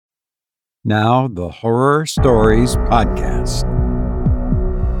Now, the Horror Stories Podcast.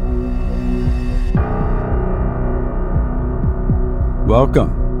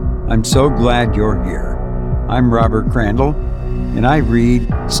 Welcome. I'm so glad you're here. I'm Robert Crandall, and I read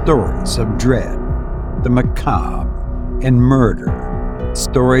stories of dread, the macabre, and murder.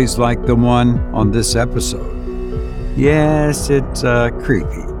 Stories like the one on this episode. Yes, it's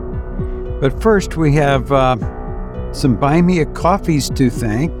creepy. But first, we have some Buy Me a Coffees to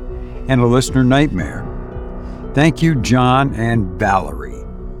thank and a listener nightmare. Thank you, John and Valerie.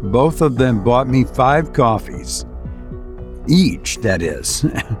 Both of them bought me 5 coffees. Each, that is.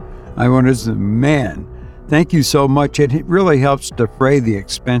 I wanted to, man, thank you so much. It really helps defray the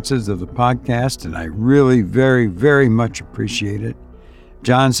expenses of the podcast, and I really very, very much appreciate it.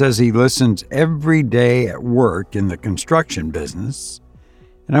 John says he listens every day at work in the construction business.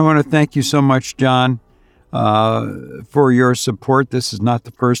 And I want to thank you so much, John, for your support. This is not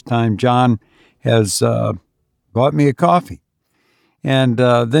the first time John has bought me a coffee. And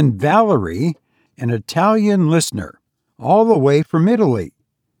then Valerie, an Italian listener, all the way from Italy.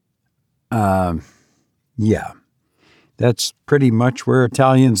 Yeah, that's pretty much where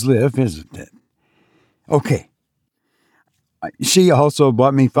Italians live, isn't it? Okay. She also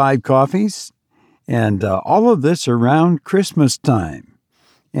bought me 5 coffees, and all of this around Christmas time.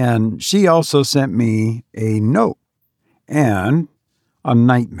 And she also sent me a note and a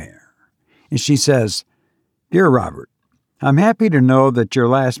nightmare. And she says, "Dear Robert, I'm happy to know that your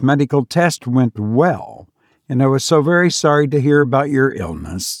last medical test went well, and I was so very sorry to hear about your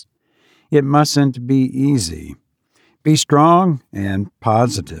illness. It mustn't be easy. Be strong and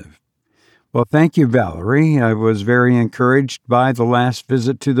positive." Well, thank you, Valerie. I was very encouraged by the last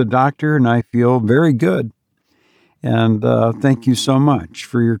visit to the doctor, and I feel very good. And thank you so much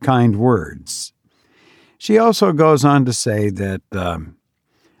for your kind words. She also goes on to say that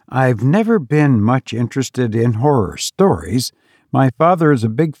I've never been much interested in horror stories. My father is a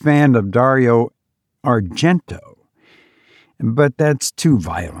big fan of Dario Argento, but that's too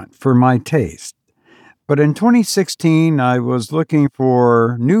violent for my taste. But in 2016, I was looking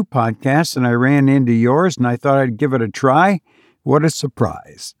for new podcasts, and I ran into yours, and I thought I'd give it a try. What a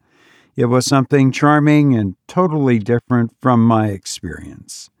surprise. It was something charming and totally different from my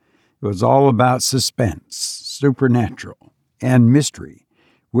experience. It was all about suspense, supernatural, and mystery,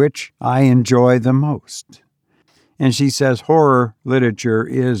 which I enjoy the most. And she says horror literature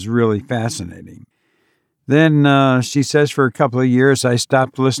is really fascinating. Then she says for a couple of years, I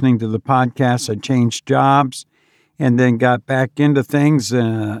stopped listening to the podcast. I changed jobs and then got back into things.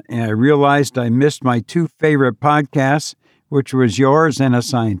 And I realized I missed my 2 favorite podcasts, which was yours and a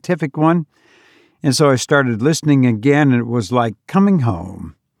scientific one. And so I started listening again, and it was like coming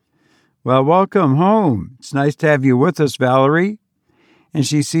home. Well, welcome home. It's nice to have you with us, Valerie. And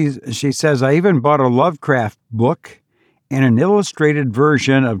she says, I even bought a Lovecraft book and an illustrated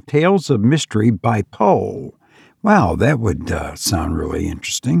version of Tales of Mystery by Poe. Wow, that would sound really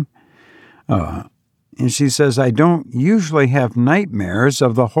interesting. And she says, I don't usually have nightmares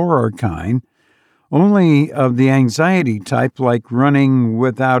of the horror kind, only of the anxiety type, like running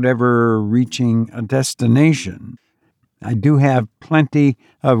without ever reaching a destination. I do have plenty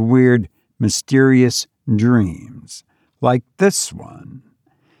of weird, mysterious dreams, like this one.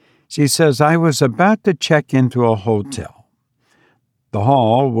 She says, I was about to check into a hotel. The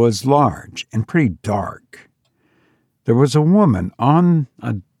hall was large and pretty dark. There was a woman on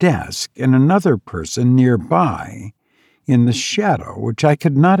a desk and another person nearby in the shadow, which I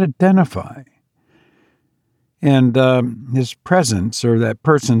could not identify. And his presence, or that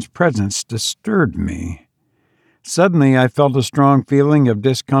person's presence, disturbed me. Suddenly, I felt a strong feeling of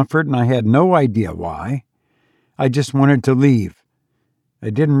discomfort, and I had no idea why. I just wanted to leave.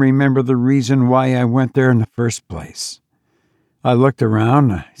 I didn't remember the reason why I went there in the first place. I looked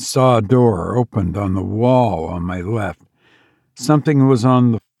around. I saw a door opened on the wall on my left. Something was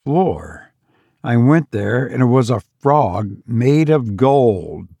on the floor. I went there, and it was a frog made of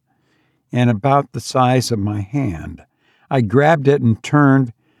gold and about the size of my hand. I grabbed it and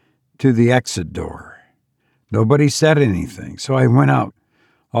turned to the exit door. Nobody said anything, so I went out,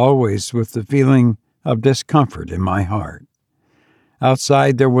 always with the feeling of discomfort in my heart.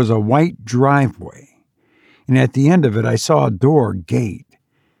 Outside, there was a white driveway, and at the end of it, I saw a door gate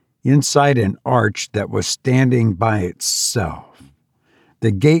inside an arch that was standing by itself.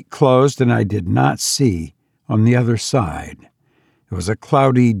 The gate closed, and I did not see on the other side. It was a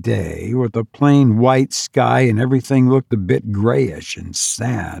cloudy day with a plain white sky, and everything looked a bit grayish and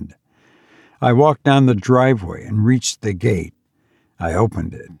sad. I walked down the driveway and reached the gate. I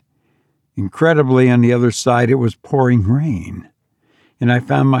opened it. Incredibly, on the other side, it was pouring rain. and I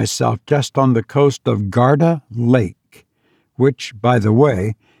found myself just on the coast of Garda Lake, which, by the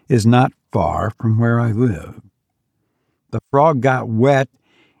way, is not far from where I live. The frog got wet,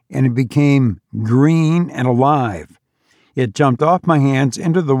 and it became green and alive. It jumped off my hands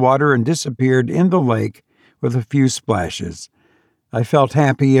into the water and disappeared in the lake with a few splashes. I felt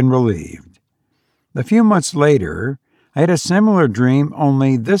happy and relieved. A few months later, I had a similar dream,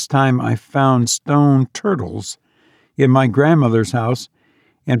 only this time I found stone turtles in my grandmother's house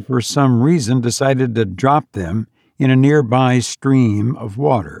and for some reason decided to drop them in a nearby stream of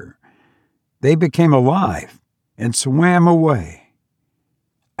water. They became alive and swam away.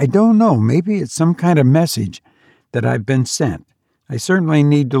 I don't know, maybe it's some kind of message that I've been sent. I certainly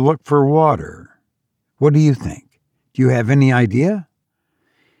need to look for water. What do you think? Do you have any idea?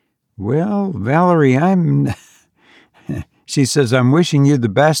 Well, Valerie, she says, I'm wishing you the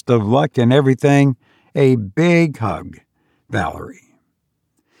best of luck and everything. A big hug, Valerie.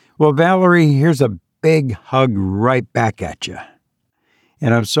 Well, Valerie, here's a big hug right back at you.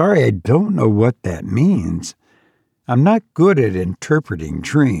 And I'm sorry, I don't know what that means. I'm not good at interpreting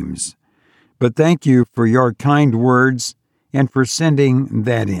dreams, but thank you for your kind words and for sending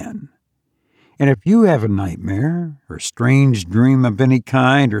that in. And if you have a nightmare or strange dream of any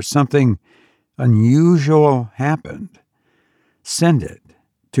kind or something unusual happened, send it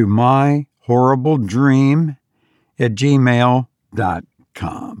to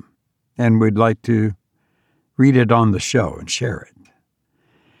myhorribledream@gmail.com. And we'd like to read it on the show and share it.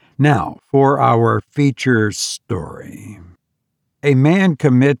 Now, for our feature story. A man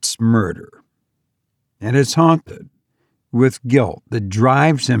commits murder and is haunted with guilt that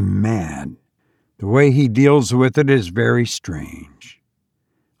drives him mad. The way he deals with it is very strange.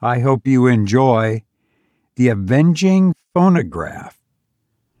 I hope you enjoy The Avenging Phonograph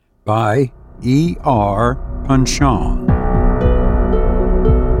by E.R. Panchon.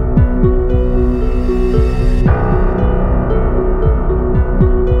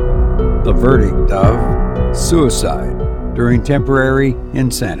 The verdict of suicide during temporary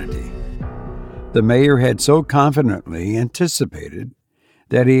insanity. The mayor had so confidently anticipated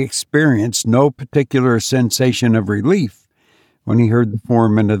that he experienced no particular sensation of relief when he heard the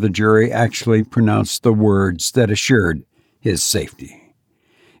foreman of the jury actually pronounce the words that assured his safety.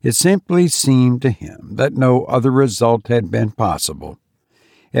 It simply seemed to him that no other result had been possible.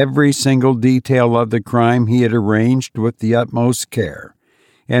 Every single detail of the crime he had arranged with the utmost care,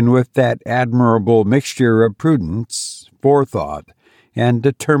 and with that admirable mixture of prudence, forethought, and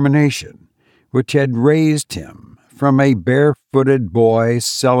determination which had raised him from a barefooted boy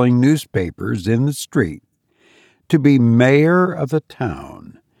selling newspapers in the street to be mayor of the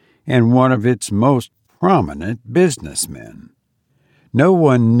town and one of its most prominent businessmen. No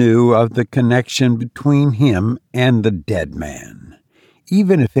one knew of the connection between him and the dead man.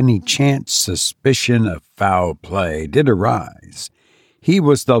 Even if any chance suspicion of foul play did arise, he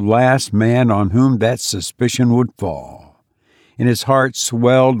was the last man on whom that suspicion would fall, and his heart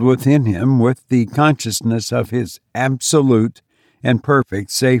swelled within him with the consciousness of his absolute and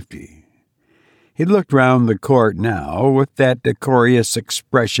perfect safety. He looked round the court now with that decorous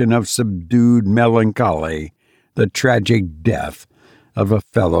expression of subdued melancholy the tragic death of a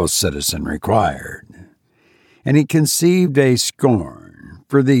fellow citizen required, and he conceived a scorn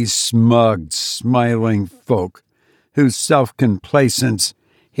for these smug, smiling folk whose self-complacence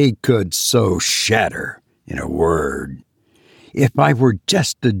he could so shatter in a word. If I were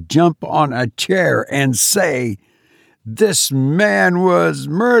just to jump on a chair and say, "This man was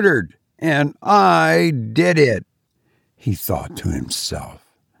murdered, and I did it," he thought to himself,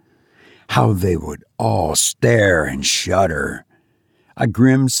 how they would all stare and shudder. A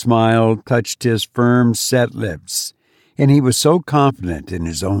grim smile touched his firm, set lips, and he was so confident in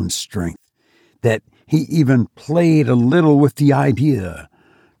his own strength that he even played a little with the idea,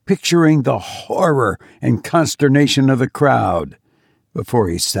 picturing the horror and consternation of the crowd before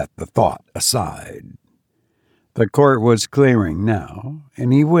he set the thought aside. The court was clearing now,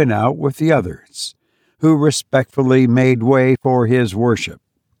 and he went out with the others, who respectfully made way for his worship.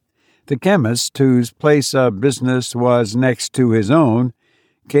 The chemist, whose place of business was next to his own,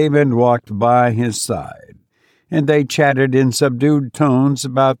 came and walked by his side, and they chatted in subdued tones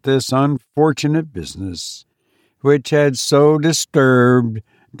about this unfortunate business, which had so disturbed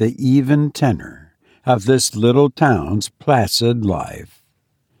the even tenor of this little town's placid life.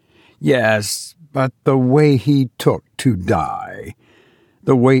 Yes, but the way he took to die,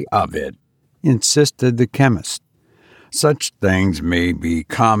 the way of it, insisted the chemist. Such things may be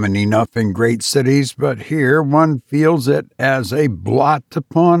common enough in great cities, but here one feels it as a blot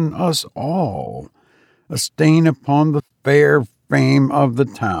upon us all, a stain upon the fair fame of the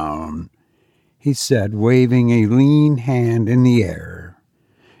town," he said, waving a lean hand in the air.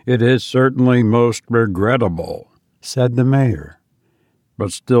 "It is certainly most regrettable," said the mayor,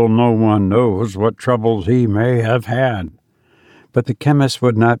 "but still no one knows what troubles he may have had." But the chemist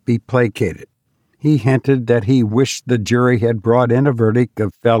would not be placated. He hinted that he wished the jury had brought in a verdict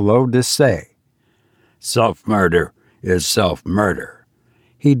of felo de se. "Self-murder is self-murder,"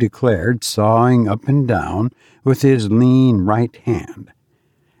 he declared, sawing up and down with his lean right hand,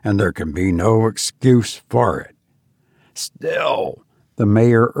 "and there can be no excuse for it." "Still," the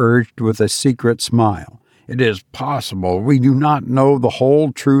mayor urged with a secret smile, "it is possible we do not know the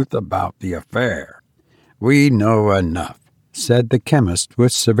whole truth about the affair." "We know enough," said the chemist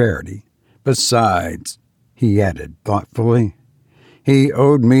with severity. "Besides," he added thoughtfully, "he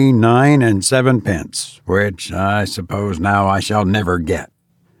owed me 9 7/10, which I suppose now I shall never get."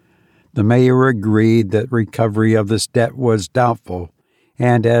 The mayor agreed that recovery of this debt was doubtful,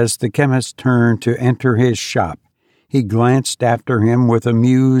 and as the chemist turned to enter his shop, he glanced after him with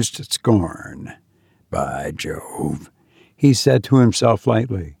amused scorn. "By Jove," he said to himself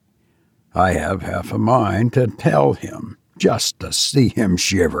lightly, "I have half a mind to tell him, just to see him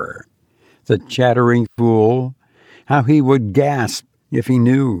shiver. The chattering fool, how he would gasp if he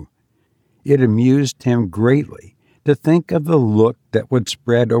knew." It amused him greatly to think of the look that would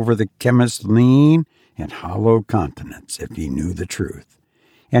spread over the chemist's lean and hollow countenance if he knew the truth,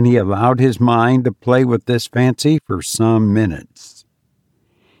 and he allowed his mind to play with this fancy for some minutes.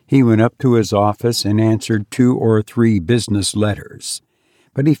 He went up to his office and answered 2 or 3 business letters,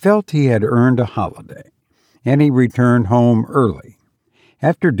 but he felt he had earned a holiday, and he returned home early.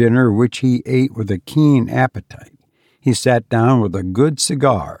 After dinner, which he ate with a keen appetite, he sat down with a good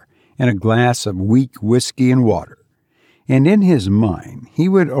cigar and a glass of weak whiskey and water, and in his mind he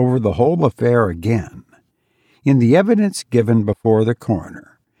went over the whole affair again. In the evidence given before the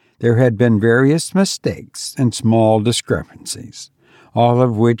coroner, there had been various mistakes and small discrepancies, all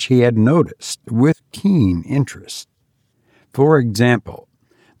of which he had noticed with keen interest. For example,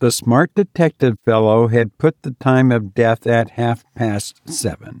 the smart detective fellow had put the time of death at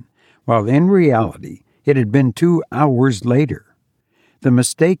 7:30, while in reality it had been 2 hours later. The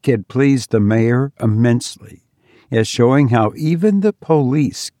mistake had pleased the mayor immensely, as showing how even the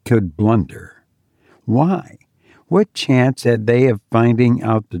police could blunder. Why? What chance had they of finding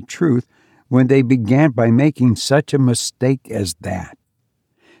out the truth when they began by making such a mistake as that?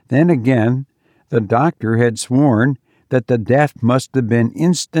 Then again, the doctor had sworn that the death must have been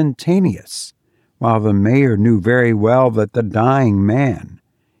instantaneous, while the mayor knew very well that the dying man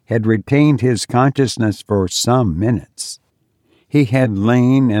had retained his consciousness for some minutes. He had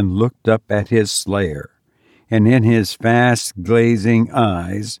lain and looked up at his slayer, and in his fast glazing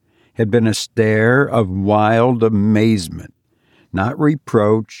eyes had been a stare of wild amazement, not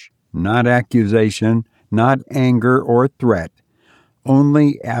reproach, not accusation, not anger or threat,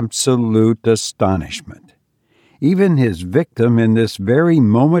 only absolute astonishment. Even his victim in this very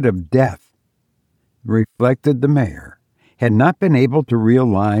moment of death, reflected the mayor, had not been able to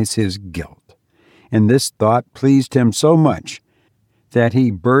realize his guilt, and this thought pleased him so much that he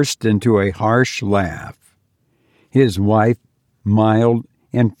burst into a harsh laugh. His wife, mild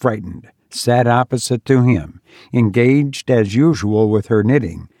and frightened, sat opposite to him, engaged as usual with her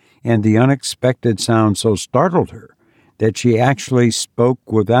knitting, and the unexpected sound so startled her that she actually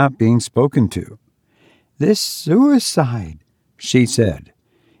spoke without being spoken to. "This suicide," she said,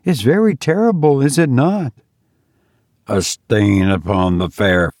 "is very terrible, is it not?" "A stain upon the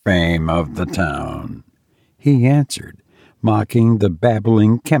fair fame of the town," he answered, mocking the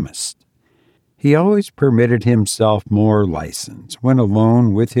babbling chemist. He always permitted himself more license when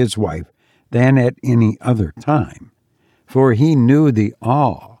alone with his wife than at any other time, for he knew the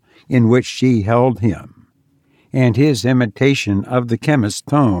awe in which she held him, and his imitation of the chemist's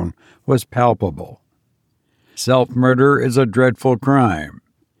tone was palpable. "Self-murder is a dreadful crime,"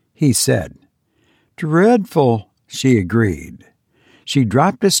 he said. "Dreadful," she agreed. She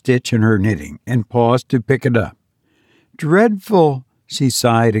dropped a stitch in her knitting and paused to pick it up. "Dreadful," she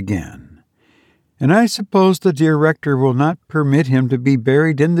sighed again. "And I suppose the dear rector will not permit him to be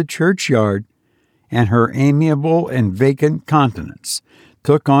buried in the churchyard," and her amiable and vacant countenance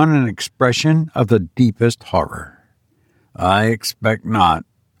took on an expression of the deepest horror. "I expect not,"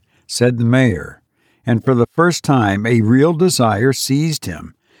 said the mayor, and for the first time a real desire seized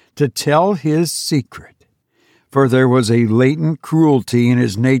him to tell his secret, for there was a latent cruelty in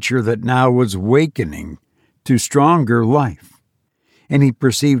his nature that now was wakening to stronger life, and he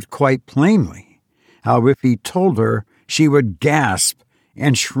perceived quite plainly how if he told her she would gasp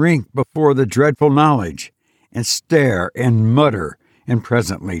and shrink before the dreadful knowledge, and stare and mutter and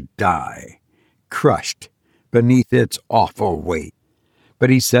presently die, crushed beneath its awful weight. But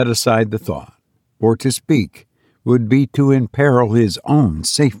he set aside the thought, for to speak would be to imperil his own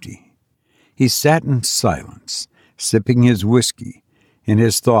safety. He sat in silence, sipping his whiskey, and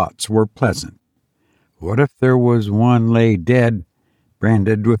his thoughts were pleasant. What if there was one lay dead,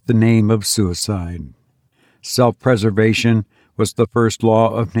 branded with the name of suicide? Self-preservation was the first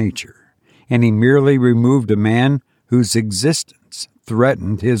law of nature, and he merely removed a man whose existence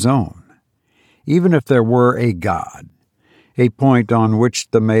threatened his own. Even if there were a God, a point on which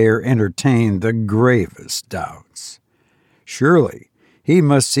the mayor entertained the gravest doubts, surely he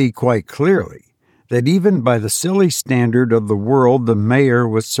must see quite clearly that even by the silly standard of the world the mayor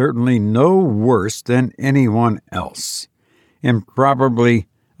was certainly no worse than anyone else, and probably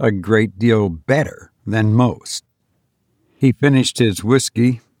a great deal better than most. He finished his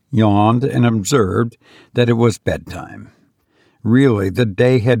whiskey, yawned, and observed that it was bedtime. Really, the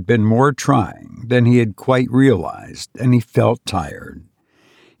day had been more trying than he had quite realized, and he felt tired.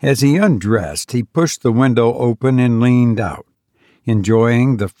 As he undressed, he pushed the window open and leaned out,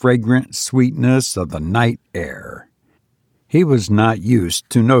 enjoying the fragrant sweetness of the night air. He was not used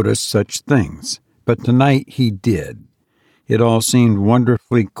to notice such things, but tonight he did. It all seemed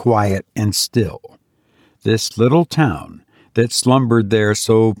wonderfully quiet and still. This little town that slumbered there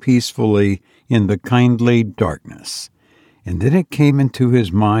so peacefully in the kindly darkness. And then it came into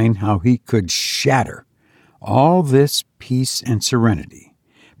his mind how he could shatter all this peace and serenity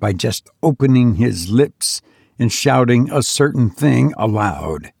by just opening his lips and shouting a certain thing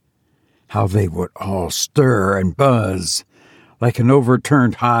aloud. How they would all stir and buzz like an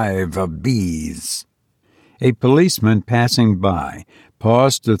overturned hive of bees. A policeman passing by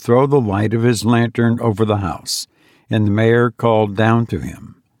paused to throw the light of his lantern over the house, and the mayor called down to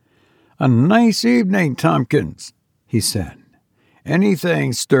him. "A nice evening, Tompkins," he said.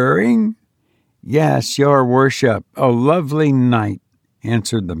 "Anything stirring?" "Yes, your worship, a lovely night,"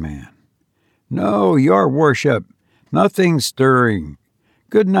 answered the man. "No, your worship, nothing stirring.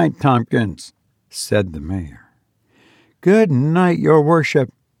 Good night, Tompkins," said the mayor. "Good night, your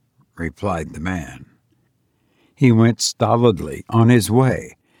worship," replied the man. He went stolidly on his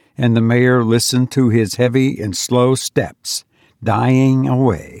way, and the mayor listened to his heavy and slow steps dying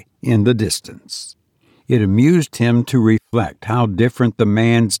away in the distance. It amused him to reflect how different the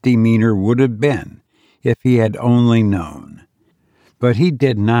man's demeanor would have been if he had only known. But he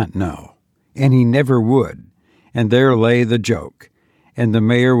did not know, and he never would, and there lay the joke, and the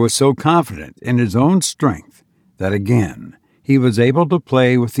mayor was so confident in his own strength that again he was able to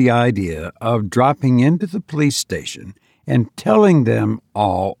play with the idea of dropping into the police station and telling them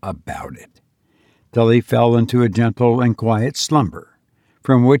all about it, till he fell into a gentle and quiet slumber,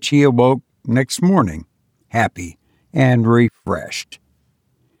 from which he awoke next morning happy and refreshed.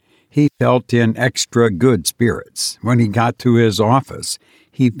 He felt in extra good spirits. When he got to his office,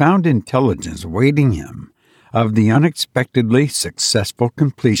 he found intelligence waiting him of the unexpectedly successful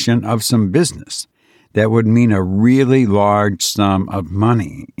completion of some business that would mean a really large sum of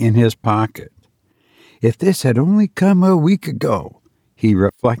money in his pocket. If this had only come a week ago, he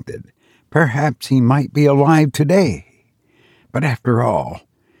reflected, perhaps he might be alive today. But after all,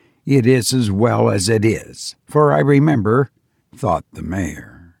 it is as well as it is, for I remember, thought the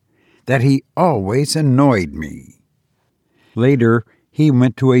mayor, that he always annoyed me. Later, he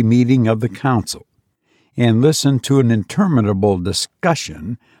went to a meeting of the council and listened to an interminable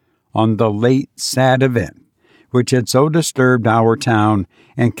discussion on the late sad event which had so disturbed our town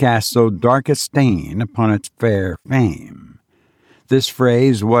and cast so dark a stain upon its fair fame. This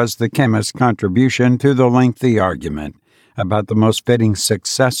phrase was the chemist's contribution to the lengthy argument about the most fitting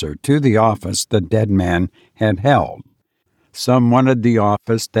successor to the office the dead man had held. Some wanted the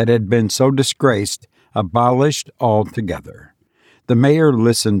office that had been so disgraced abolished altogether. The mayor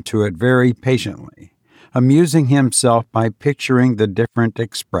listened to it very patiently, amusing himself by picturing the different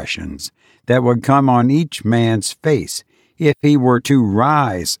expressions that would come on each man's face if he were to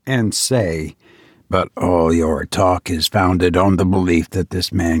rise and say, "But all your talk is founded on the belief that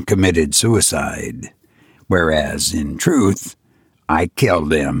this man committed suicide, whereas, in truth, I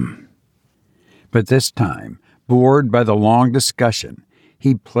killed him." But this time, bored by the long discussion,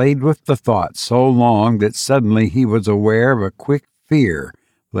 he played with the thought so long that suddenly he was aware of a quick fear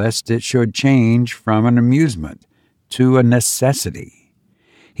lest it should change from an amusement to a necessity.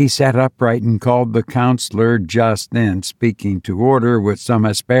 He sat upright and called the counselor, just then speaking to order with some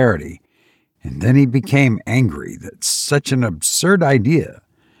asperity, and then he became angry that such an absurd idea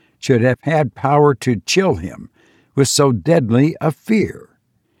should have had power to chill him with so deadly a fear.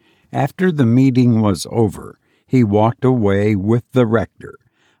 After the meeting was over, he walked away with the rector,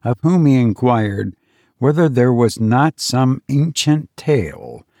 of whom he inquired whether there was not some ancient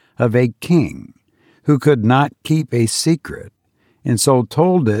tale of a king who could not keep a secret, and so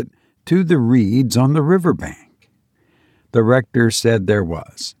told it to the reeds on the river bank. The rector said there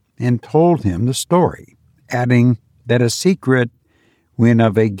was, and told him the story, adding that a secret, when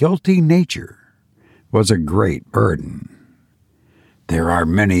of a guilty nature, was a great burden. "There are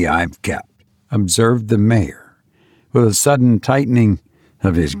many I've kept," observed the mayor, with a sudden tightening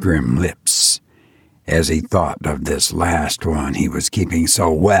of his grim lips, as he thought of this last one he was keeping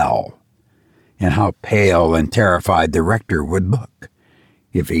so well, and how pale and terrified the rector would look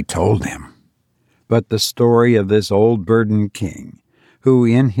if he told him. But the story of this old burdened king, who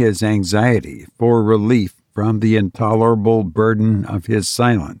in his anxiety for relief from the intolerable burden of his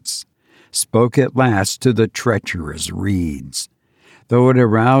silence, spoke at last to the treacherous reeds, though it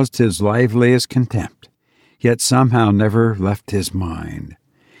aroused his liveliest contempt, yet somehow never left his mind.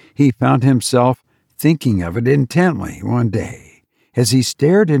 He found himself thinking of it intently one day, as he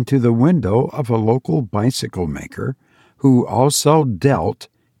stared into the window of a local bicycle maker who also dealt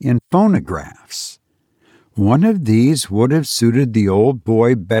in phonographs. One of these would have suited the old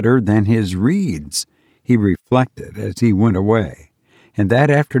boy better than his reeds, he reflected as he went away, and that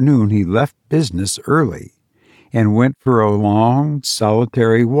afternoon he left business early and went for a long,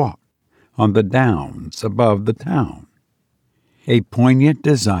 solitary walk on the downs above the town. A poignant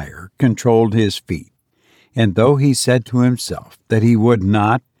desire controlled his feet, and though he said to himself that he would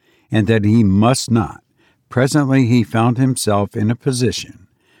not and that he must not, presently he found himself in a position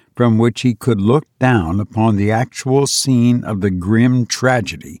from which he could look down upon the actual scene of the grim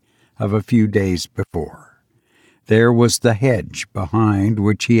tragedy of a few days before. There was the hedge behind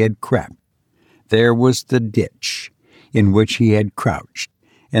which he had crept. There was the ditch in which he had crouched,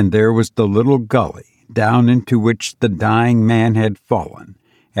 and there was the little gully down into which the dying man had fallen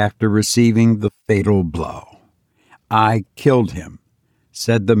after receiving the fatal blow. "I killed him,"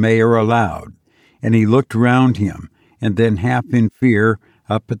 said the mayor aloud, and he looked round him, and then half in fear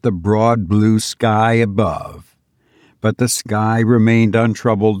up at the broad blue sky above. But the sky remained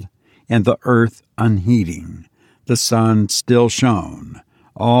untroubled, and the earth unheeding. The sun still shone.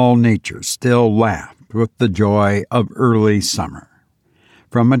 All nature still laughed with the joy of early summer.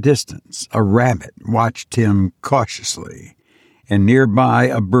 From a distance, a rabbit watched him cautiously, and nearby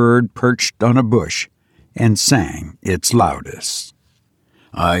a bird perched on a bush and sang its loudest.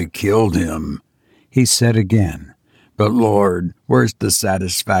 "I killed him," he said again, "but Lord, where's the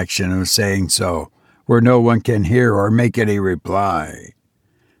satisfaction of saying so, where no one can hear or make any reply?"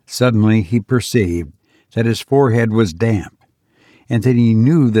 Suddenly he perceived that his forehead was damp, and that he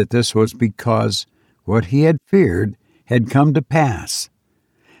knew that this was because what he had feared had come to pass.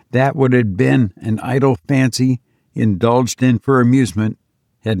 That what had been an idle fancy indulged in for amusement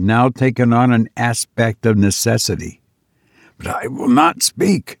had now taken on an aspect of necessity. "But I will not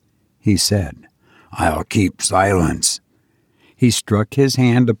speak," he said. "I'll keep silence." He struck his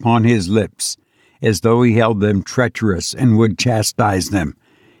hand upon his lips, as though he held them treacherous and would chastise them,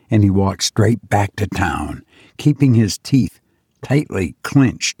 and he walked straight back to town, keeping his teeth tightly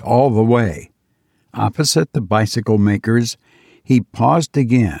clenched all the way. Opposite the bicycle maker's, he paused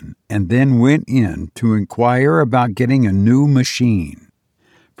again and then went in to inquire about getting a new machine.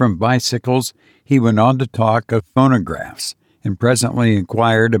 From bicycles, he went on to talk of phonographs and presently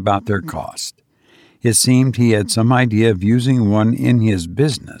inquired about their cost. It seemed he had some idea of using one in his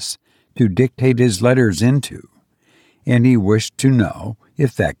business to dictate his letters into, and he wished to know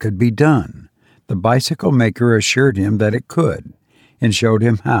if that could be done. The bicycle maker assured him that it could, and showed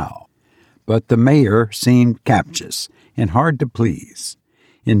him how. But the mayor seemed captious and hard to please.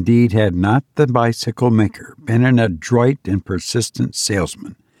 Indeed, had not the bicycle maker been an adroit and persistent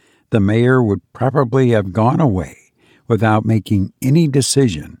salesman, the mayor would probably have gone away without making any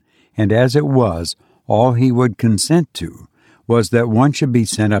decision, and as it was, all he would consent to was that one should be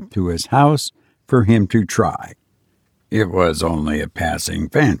sent up to his house for him to try. "It was only a passing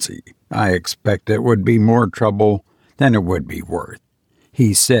fancy. I expect it would be more trouble than it would be worth,"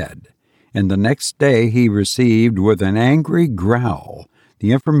 he said, and the next day he received with an angry growl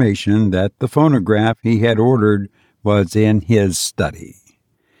the information that the phonograph he had ordered was in his study.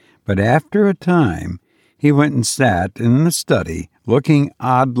 But after a time he went and sat in the study, looking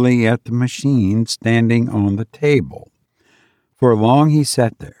oddly at the machine standing on the table. For long he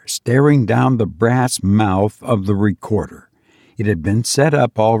sat there, staring down the brass mouth of the recorder. It had been set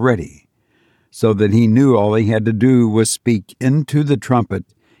up already, so that he knew all he had to do was speak into the trumpet,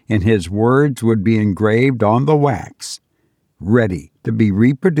 and his words would be engraved on the wax, ready to be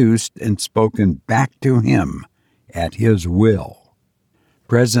reproduced and spoken back to him at his will.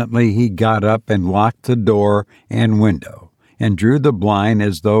 Presently he got up and locked the door and window, and drew the blind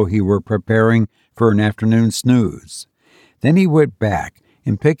as though he were preparing for an afternoon snooze. Then he went back,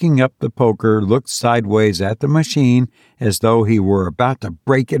 and picking up the poker, looked sideways at the machine as though he were about to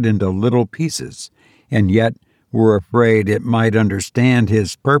break it into little pieces, and yet were afraid it might understand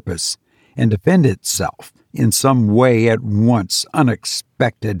his purpose and defend itself in some way at once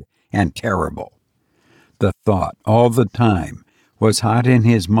unexpected and terrible. The thought all the time was hot in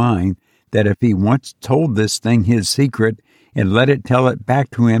his mind that if he once told this thing his secret and let it tell it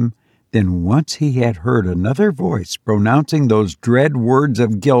back to him, then once he had heard another voice pronouncing those dread words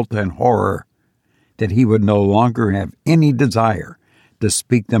of guilt and horror, that he would no longer have any desire to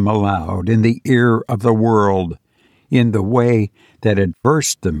speak them aloud in the ear of the world, in the way that had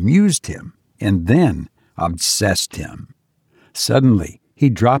first amused him and then obsessed him. Suddenly he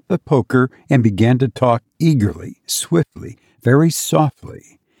dropped the poker and began to talk eagerly, swiftly, very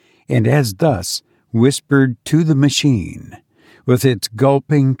softly, and as thus whispered to the machine, with its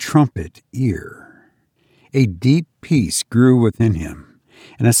gulping trumpet ear. A deep peace grew within him,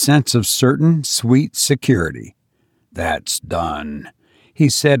 and a sense of certain sweet security. "That's done," he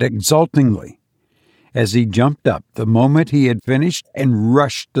said exultingly, as he jumped up the moment he had finished and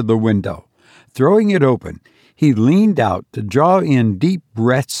rushed to the window. Throwing it open, he leaned out to draw in deep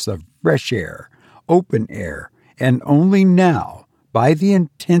breaths of fresh air, open air, and only now, by the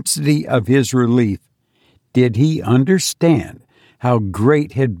intensity of his relief, did he understand how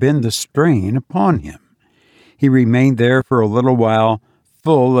great had been the strain upon him. He remained there for a little while,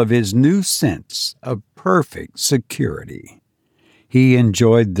 full of his new sense of perfect security. He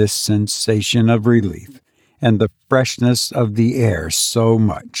enjoyed this sensation of relief and the freshness of the air so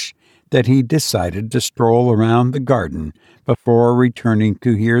much that he decided to stroll around the garden before returning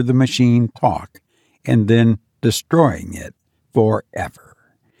to hear the machine talk and then destroying it forever,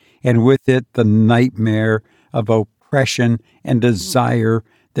 and with it the nightmare of oppression and desire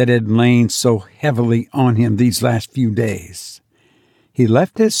that had lain so heavily on him these last few days. He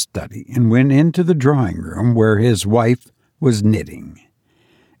left his study and went into the drawing-room where his wife was knitting.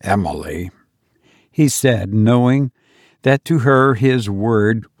 "Emily," he said, knowing that to her his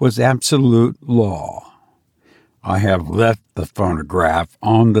word was absolute law, "I have left the phonograph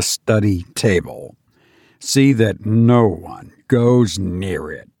on the study table. See that no one goes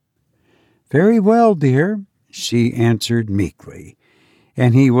near it." "Very well, dear," she answered meekly,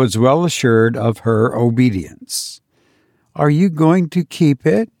 and he was well assured of her obedience. "Are you going to keep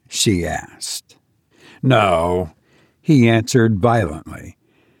it?" she asked. "No," he answered violently.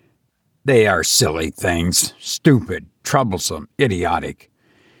 "They are silly things, stupid, troublesome, idiotic."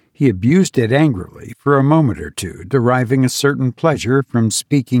 He abused it angrily for a moment or two, deriving a certain pleasure from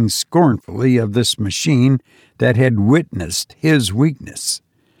speaking scornfully of this machine that had witnessed his weakness.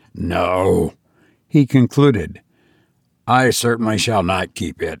 "No," he concluded, "I certainly shall not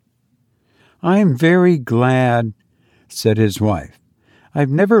keep it." "I am very glad," said his wife.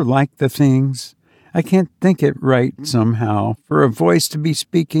 "I've never liked the things. I can't think it right, somehow, for a voice to be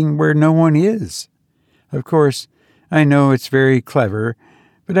speaking where no one is. Of course, I know it's very clever,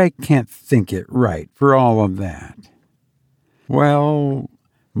 but I can't think it right for all of that." "Well,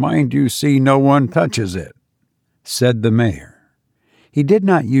 mind you see no one touches it," said the mayor. He did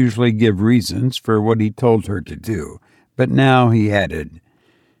not usually give reasons for what he told her to do, but now he added,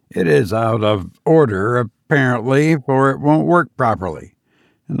 "It is out of order, apparently, for it won't work properly,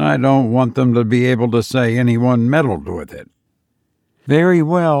 and I don't want them to be able to say anyone meddled with it." "Very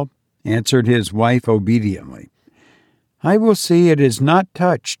well," answered his wife obediently. "I will see it is not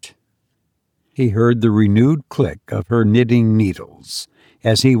touched." He heard the renewed click of her knitting needles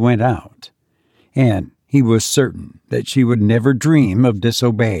as he went out, and he was certain that she would never dream of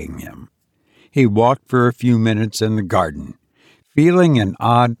disobeying him. He walked for a few minutes in the garden, feeling an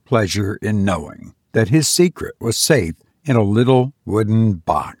odd pleasure in knowing that his secret was safe in a little wooden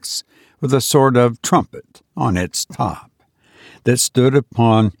box with a sort of trumpet on its top that stood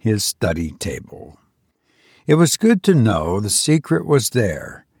upon his study table. It was good to know the secret was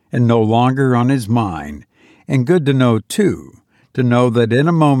there and no longer on his mind, and good to know, too, to know that in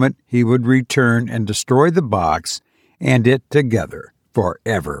a moment he would return and destroy the box and it together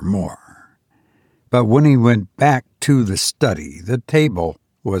forevermore. But when he went back to the study, the table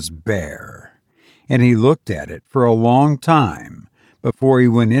was bare, and he looked at it for a long time before he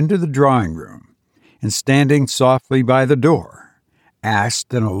went into the drawing-room, and standing softly by the door,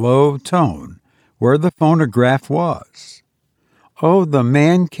 asked in a low tone where the phonograph was. "Oh, the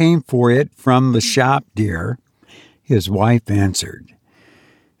man came for it from the shop, dear," his wife answered,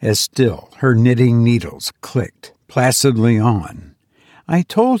 as still her knitting needles clicked placidly on. I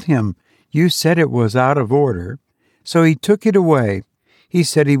told him you said it was out of order, so he took it away. He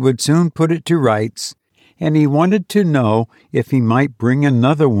said he would soon put it to rights, and he wanted to know if he might bring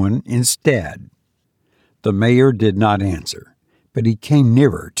another one instead. The mayor did not answer, but he came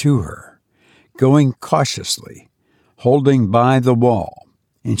nearer to her, going cautiously, holding by the wall,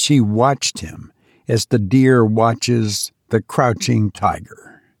 and she watched him as the deer watches the crouching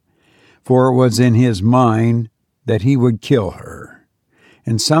tiger. For it was in his mind that he would kill her,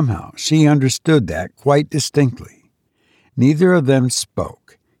 and somehow she understood that quite distinctly. Neither of them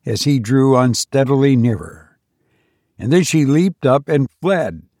spoke as he drew unsteadily nearer, and then she leaped up and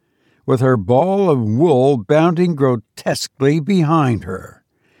fled, with her ball of wool bounding grotesquely behind her.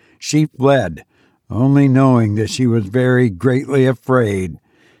 She fled, only knowing that she was very greatly afraid,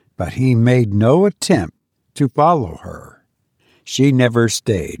 but he made no attempt to follow her. She never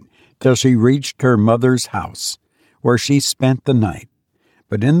stayed till she reached her mother's house, where she spent the night.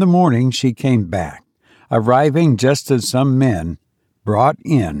 But in the morning she came back, arriving just as some men brought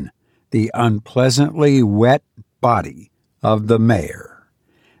in the unpleasantly wet body of the mayor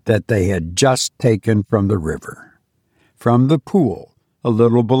that they had just taken from the river, from the pool a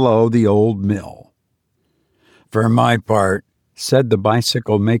little below the old mill. "For my part," said the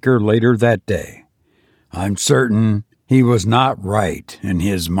bicycle maker later that day, "I'm certain he was not right in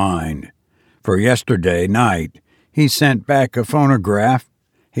his mind, for yesterday night he sent back a phonograph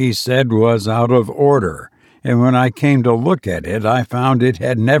he said was out of order, and when I came to look at it, I found it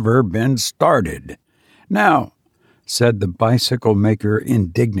had never been started. Now," said the bicycle maker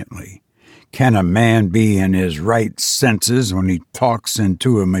indignantly, "can a man be in his right senses when he talks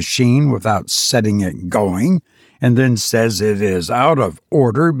into a machine without setting it going, and then says it is out of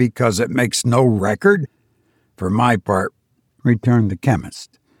order because it makes no record? For my part," returned the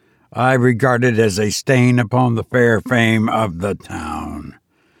chemist, "I regard it as a stain upon the fair fame of the town.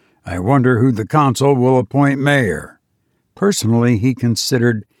 I wonder who the council will appoint mayor." Personally, he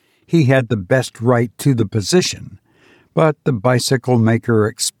considered he had the best right to the position, but the bicycle maker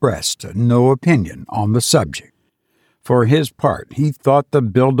expressed no opinion on the subject. For his part, he thought the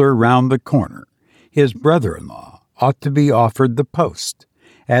builder round the corner, his brother-in-law, ought to be offered the post.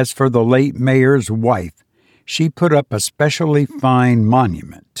 As for the late mayor's wife, she put up a specially fine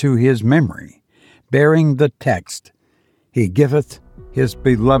monument to his memory, bearing the text, "He giveth his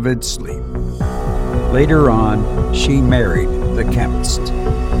beloved sleep." Later on, she married the chemist.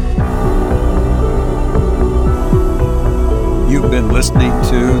 You've been listening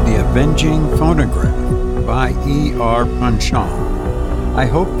to The Avenging Phonograph by E.R. Pancham. I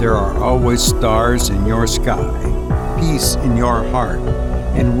hope there are always stars in your sky, peace in your heart,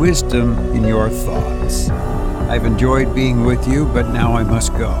 and wisdom in your thoughts. I've enjoyed being with you, but now I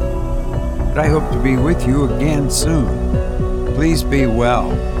must go. But I hope to be with you again soon. Please be well,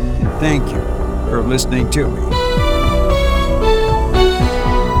 and thank you for listening to me.